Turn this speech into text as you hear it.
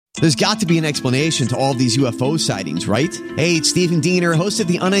There's got to be an explanation to all of these UFO sightings, right? Hey, it's Stephen Diener, host of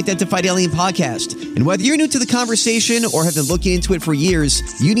the Unidentified Alien Podcast. And whether you're new to the conversation or have been looking into it for years,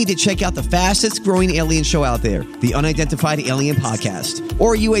 you need to check out the fastest growing alien show out there, the Unidentified Alien Podcast,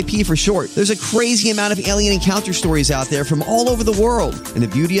 or UAP for short. There's a crazy amount of alien encounter stories out there from all over the world. And the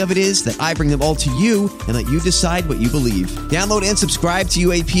beauty of it is that I bring them all to you and let you decide what you believe. Download and subscribe to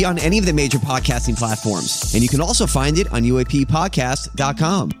UAP on any of the major podcasting platforms. And you can also find it on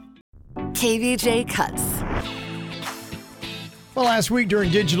UAPpodcast.com. KVJ Cuts. Well, last week during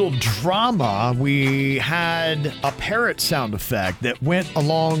Digital Drama, we had a parrot sound effect that went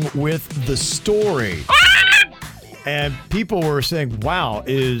along with the story. And people were saying, wow,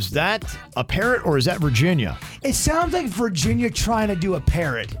 is that a parrot or is that Virginia? It sounds like Virginia trying to do a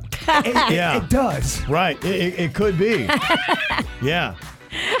parrot. It does. Right. It could be. Yeah.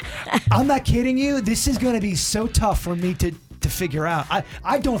 I'm not kidding you. This is going to be so tough for me to figure out.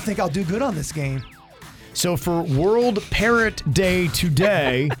 I don't think I'll do good on this game. So for World Parrot Day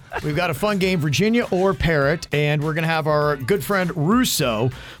today, we've got a fun game, Virginia or Parrot, and we're going to have our good friend Russo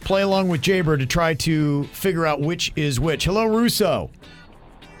play along with Jaybird to try to figure out which is which. Hello, Russo.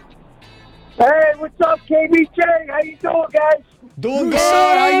 Hey, what's up, KVJ? How you doing, guys? Doing good.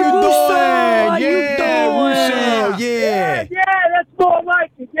 How you doing? Russo. Yeah, that's more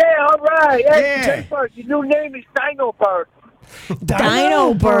like it. Yeah, all right. Hey, Yeah. Jaybird, your new name is Dino Bird.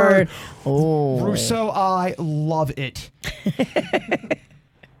 Dino Bird. Oh. Russo, I love it. Yeah,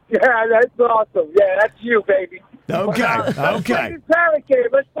 that's awesome. Yeah, that's you, baby. Okay. Let's play Okay. the parrot game.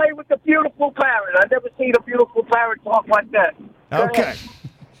 Let's play with the beautiful parrot. I've never seen a beautiful parrot talk like that. Okay.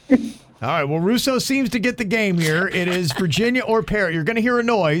 All right. Well, Russo seems to get the game here. It is Virginia or Parrot. You're going to hear a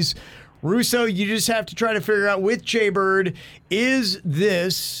noise. Russo, you just have to try to figure out with Jaybird, is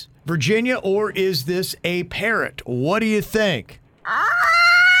this Virginia or is this a parrot? What do you think?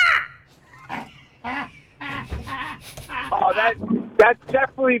 Oh, that's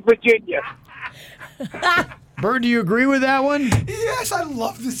definitely Virginia. Bird, do you agree with that one? Yes, I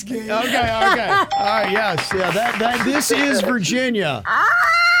love this game. Okay. All right, yes. Yeah, that this is Virginia.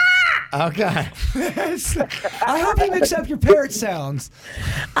 Okay. I hope you mix up your parrot sounds.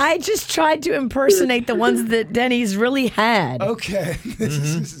 I just tried to impersonate the ones that Denny's really had. Okay. This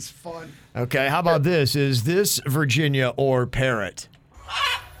is fun. Okay, how about this? Is this Virginia or Parrot?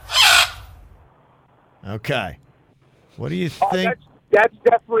 Okay. What do you think? That's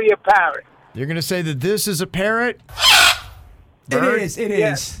definitely a parrot. You're going to say that this is a parrot? It is.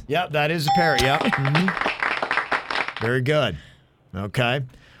 Yes. Yep, that is a parrot. Yep. Mm-hmm. Very good. Okay.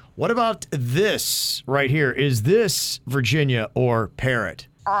 What about this right here? Is this Virginia or Parrot?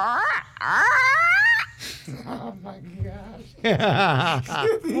 Oh my gosh.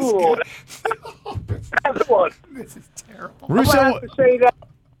 Ooh, that's one. This is terrible. I'm going to Russo, have to say that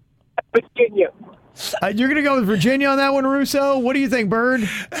Virginia. you're going to go with Virginia on that one, Russo? What do you think, Bird?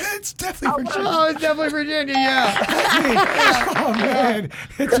 It's definitely Virginia. Oh, it's definitely Virginia, yeah. Oh man,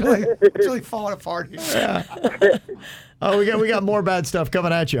 it's really falling apart here. Yeah. Oh, we got more bad stuff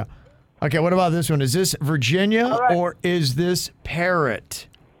coming at you. Okay, what about this one? Is this Virginia or is this Parrot?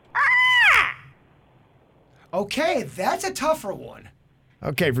 Okay, that's a tougher one.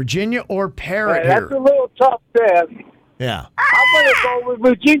 Okay, Virginia or Parrot That's a here? little tough there. Yeah. I'm going to go with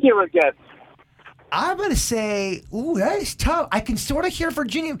Virginia again. I'm gonna say, ooh, that is tough. I can sort of hear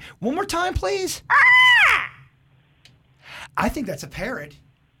Virginia. One more time, please. I think that's a parrot.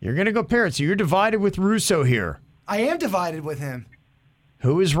 You're going to go Parrot, so you're divided with Russo here. I am divided with him.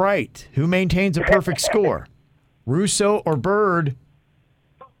 Who is right? Who maintains a perfect score? Russo or Bird?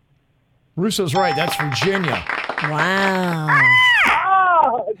 Russo's right. That's Virginia. Wow.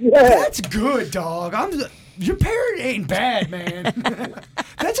 Oh, yeah. That's good, dog. Your parrot ain't bad, man.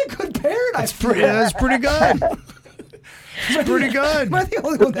 That's a good parrot. That's pretty good. It's pretty good. Am I the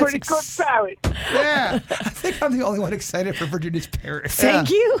only one that's Pretty good parrot. Yeah. I think I'm the only one excited for Virginia's parrot.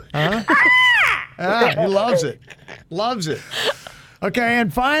 Thank you. He loves it. Loves it. Okay,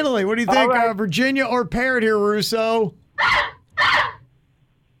 and finally, what do you think? right. Virginia or Parrot here, Russo?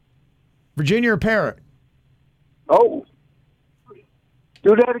 Virginia or Parrot? Oh.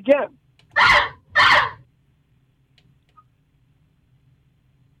 Do that again.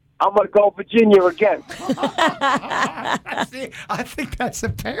 I'm going to go Virginia again. I think that's a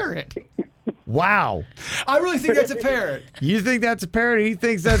parrot. Wow. I really think that's a parrot. You think that's a parrot? He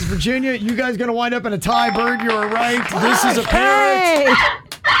thinks that's Virginia. You guys going to wind up in a tie, Bird. You're right. This is a parrot. Hey.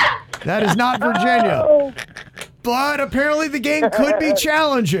 That is not Virginia. Oh, But apparently the game could be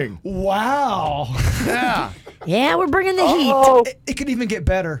challenging. Wow. Yeah. Yeah, we're bringing the heat. oh. It could even get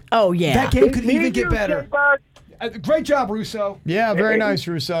better. Oh, yeah. That game could even get better. Great job, Russo. Yeah, very nice,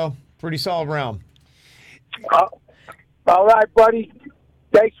 Russo. Pretty solid round. All right, buddy.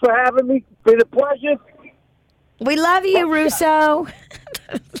 Thanks for having me. Been a pleasure. We love you, Russo.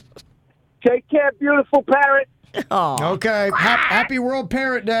 Take care, beautiful parrot. Oh, Okay. Happy World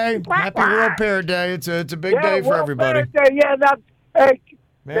Parrot Day. Happy World Parrot Day. It's a big day for World everybody. Parrot Day. Yeah, now, hey,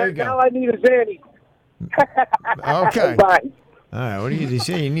 There you go. now I need a Zanny. Okay. Bye. All right. What did you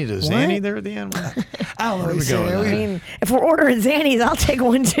say? You need a Zanny there at the end? I don't know what we he go said. with I mean, if we're ordering Xannies, I'll take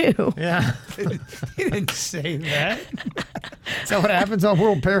one too. Yeah. He didn't say that. Is that what happens on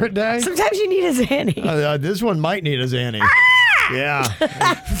World Parrot Day? Sometimes you need a Xanny. This one might need a Zanny. Yeah.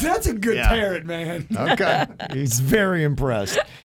 That's a good Yeah. parrot, man. Okay. He's very impressed.